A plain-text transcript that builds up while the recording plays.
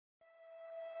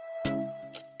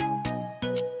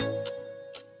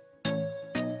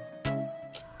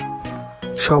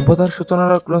সভ্যতার সূচনা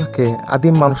লগ্ন থেকে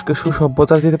আদিম মানুষকে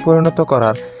সুসভ্যতাতে পরিণত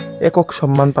করার একক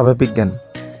সম্মান পাবে বিজ্ঞান।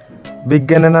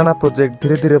 বিজ্ঞানের নানা প্রজেক্ট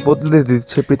ধীরে ধীরে বদলে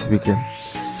দিচ্ছে পৃথিবীকে।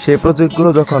 সেই প্রজেক্টগুলো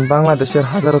যখন বাংলাদেশের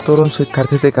হাজারো তরুণ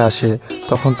শিক্ষার্থী থেকে আসে,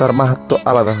 তখন তার মাহাত্ম্য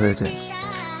আলাদা হয়ে যায়।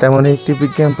 তেমনই একটি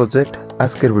বিজ্ঞান প্রজেক্ট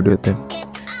আজকের ভিডিওতে।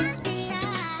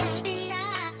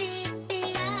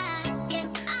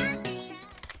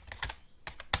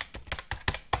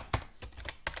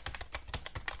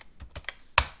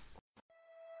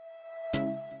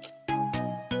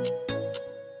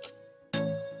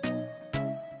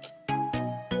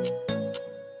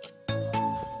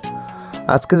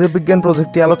 আজকে যে বিজ্ঞান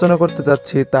প্রজেক্টটি আলোচনা করতে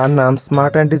যাচ্ছি তার নাম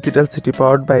smart and digital city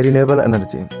powered by renewable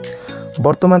energy.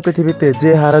 বর্তমান পৃথিবীতে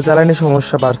যে হারে জ্বালানি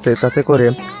সমস্যা বাড়ছে, তাতে করে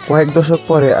কয়েক দশক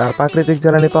পরে আর প্রাকৃতিক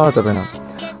জ্বালানি পাওয়া যাবে না।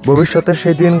 ভবিষ্যতের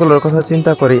সেই দিনগুলোর কথা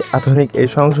চিন্তা করেই আধুনিক এই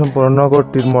স্বয়ংসম্পূর্ণ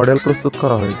নগরটির মডেল প্রস্তুত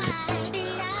করা হয়েছে।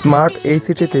 স্মার্ট এই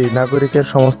সিটিতেই নাগরিকের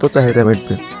সমস্ত চাহিদা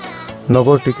মিটবে।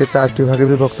 নগরটিকে 4টি ভাগে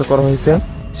বিভক্ত করা হয়েছে।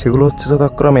 সেগুলো হচ্ছে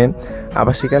যথাক্রমে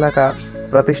আবাসিক এলাকা,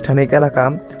 প্রাতিষ্ঠানিক এলাকা,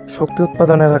 শক্তি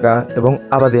উৎপাদন এলাকা এবং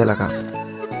আবাদি এলাকা।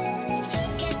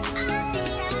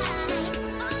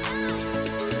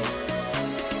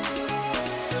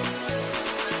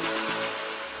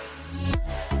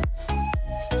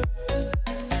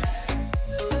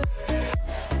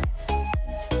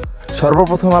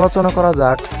 সর্বপ্রথম আলোচনা করা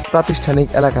যাক প্রাতিষ্ঠানিক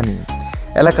এলাকা নিয়ে।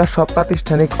 এলাকার সব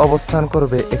প্রাতিষ্ঠানিক অবস্থান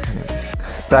করবে এখানে।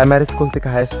 প্রাইমারি স্কুল থেকে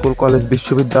হাই স্কুল, কলেজ,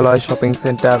 বিশ্ববিদ্যালয়, শপিং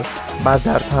সেন্টার,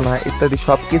 বাজার, থানা ইত্যাদি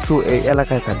সবকিছু এই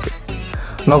এলাকায় থাকবে।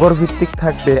 নগর ভিত্তিক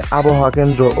থাকবে আবহাওয়া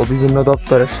কেন্দ্র ও বিভিন্ন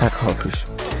দপ্তরের শাখা অফিস।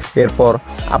 এরপর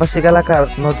আবাসিক এলাকার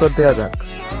নজর দেওয়া যাক।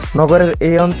 নগরের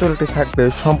এই অঞ্চলটি থাকবে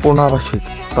সম্পূর্ণ আবাসিক,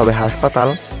 তবে হাসপাতাল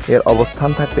এর অবস্থান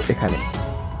থাকবে এখানে।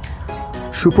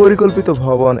 সুপরিকল্পিত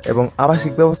ভবন এবং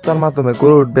আবাসিক ব্যবস্থার মাধ্যমে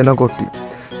গড়ে উঠবে নগরটি।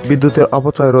 বিদ্যুতের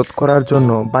অপচয় রোধ করার জন্য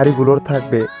বাড়িগুলোর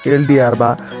থাকবে এলডিআর বা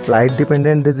লাইট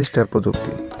ডিপেন্ডেন্ট রেজিস্টার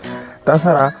প্রযুক্তি।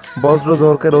 তাছাড়া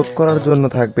বজ্রঝড়কে রোধ করার জন্য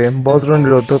থাকবে বজ্র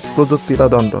নিরোধক প্রযুক্তি বা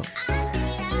দণ্ড।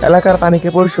 এলাকার পানিকে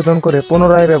পরিশোধন করে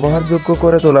পুনরায় ব্যবহারযোগ্য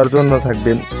করে তোলার জন্য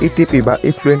থাকবে ইটিপি বা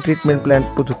ইফ্লুয়েন্ট ট্রিটমেন্ট প্ল্যান্ট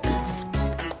প্রযুক্তি।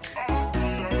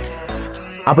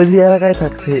 আবাদি এলাকায়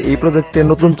থাকছে এই প্রজেক্টের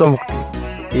নতুন চমকটি।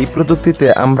 এই প্রযুক্তিতে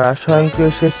আমরা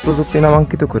স্বয়ংক্রিয় সেচ প্রযুক্তি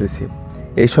নামাঙ্কিত করেছি।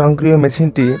 এই স্বয়ংক্রিয়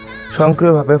মেশিনটি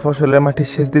স্বয়ংক্রিয়ভাবে ফসলের মাটি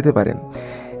সেচ দিতে পারে।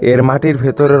 এর মাটির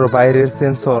ভেতরের ও বাইরের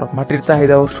সেন্সর মাটির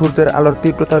চাহিদা ও সূর্যের আলোর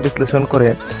তীব্রতা বিশ্লেষণ করে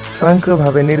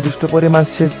স্বয়ংক্রিয়ভাবে নির্দিষ্ট পরিমাণ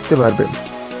সেচ দিতে পারবে।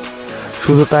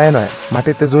 শুধু তাই নয়,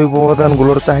 মাটিতে জৈব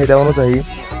উপাদানগুলোর চাহিদা অনুযায়ী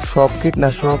সব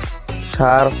কীটনাশক,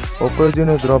 সার ও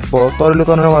প্রয়োজনীয় দ্রব্য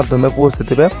তরলীকরণের মাধ্যমে পৌঁছে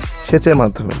দেবে সেচের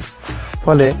মাধ্যমে।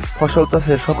 ফলে ফসল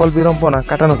চাষের সকল বিড়ম্বনা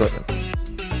কাটানো যাবে।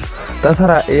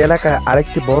 তাছাড়া এই এলাকায়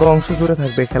আরেকটি বড় অংশ জুড়ে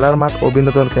থাকবে খেলার মাঠ ও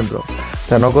বিনোদন কেন্দ্র,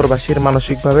 যা নগরবাসীর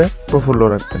মানসিকভাবে প্রফুল্ল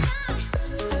রাখবেন।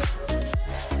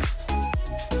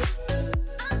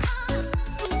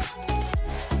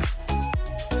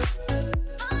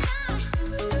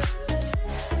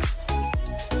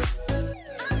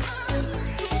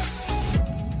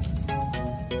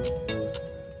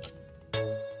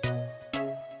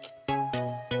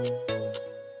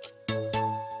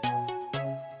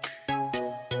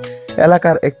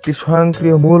 এলাকার একটি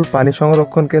স্বয়ংক্রিয় মূল পানি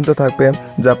সংরক্ষণ কেন্দ্র থাকবে,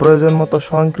 যা প্রয়োজন মতো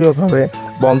স্বয়ংক্রিয়ভাবে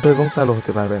বন্ধ এবং চালু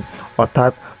হতে পারবে।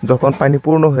 অর্থাৎ যখন পানি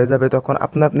পূর্ণ হয়ে যাবে তখন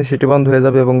আপনা আপনি সেটি বন্ধ হয়ে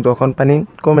যাবে এবং যখন পানি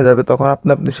কমে যাবে তখন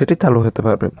আপনা আপনি সেটি চালু হতে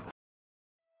পারবে।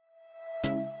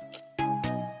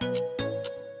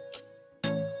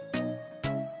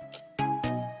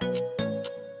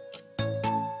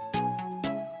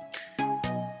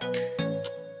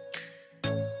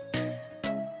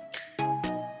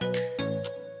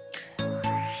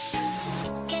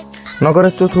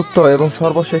 নগরের চতুর্থ এবং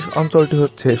সর্বশেষ অঞ্চলটি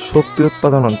হচ্ছে শক্তি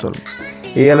উৎপাদন অঞ্চল।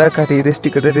 এই এলাকাটি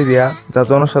রেস্ট্রিক্টেড এরিয়া, যা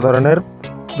জনসাধারণের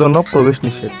জন্য প্রবেশ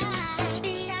নিষেধ।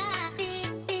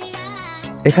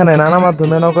 এখানে নানা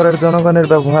মাধ্যমে নগরের জনগণের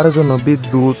ব্যবহারের জন্য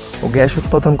বিদ্যুৎ ও গ্যাস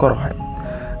উৎপাদন করা হয়।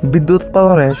 বিদ্যুৎ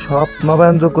উৎপাদনে সব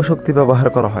নবায়নযোগ্য শক্তি ব্যবহার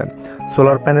করা হয়।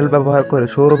 সোলার প্যানেল ব্যবহার করে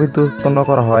সৌর বিদ্যুৎ উৎপন্ন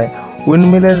করা হয়।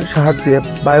 উইন্ডমিলের সাহায্যে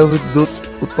বায়ুবিদ্যুৎ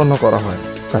উৎপন্ন করা হয়।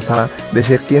 তাছাড়া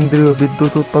দেশের কেন্দ্রীয়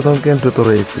বিদ্যুৎ উৎপাদন কেন্দ্র তো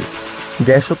রয়েছে।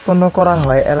 গ্যাস উৎপন্ন করা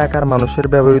হয় এলাকার মানুষের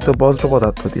ব্যবহৃত বর্জ্য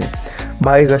পদার্থ দিয়ে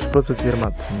বায়োগ্যাস প্রযুক্তির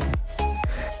মাধ্যমে।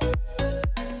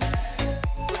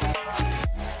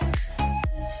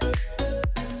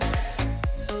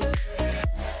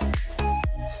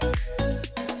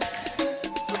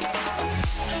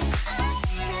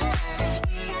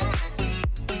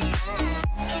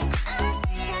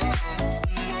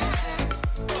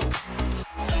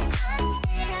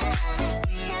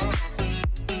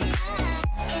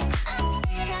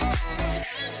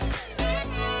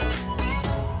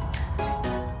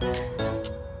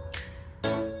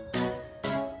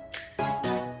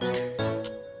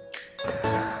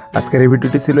 আজকের এই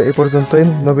ভিডিওটি ছিল এই পর্যন্তই।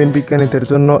 নবীন বিজ্ঞানীদের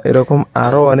জন্য এরকম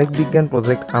আরও অনেক বিজ্ঞান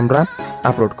প্রজেক্ট আমরা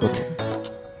আপলোড করব,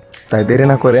 তাই দেরি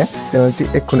না করে চ্যানেলটি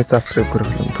এক্ষুনি সাবস্ক্রাইব করে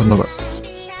ফেলুন। ধন্যবাদ।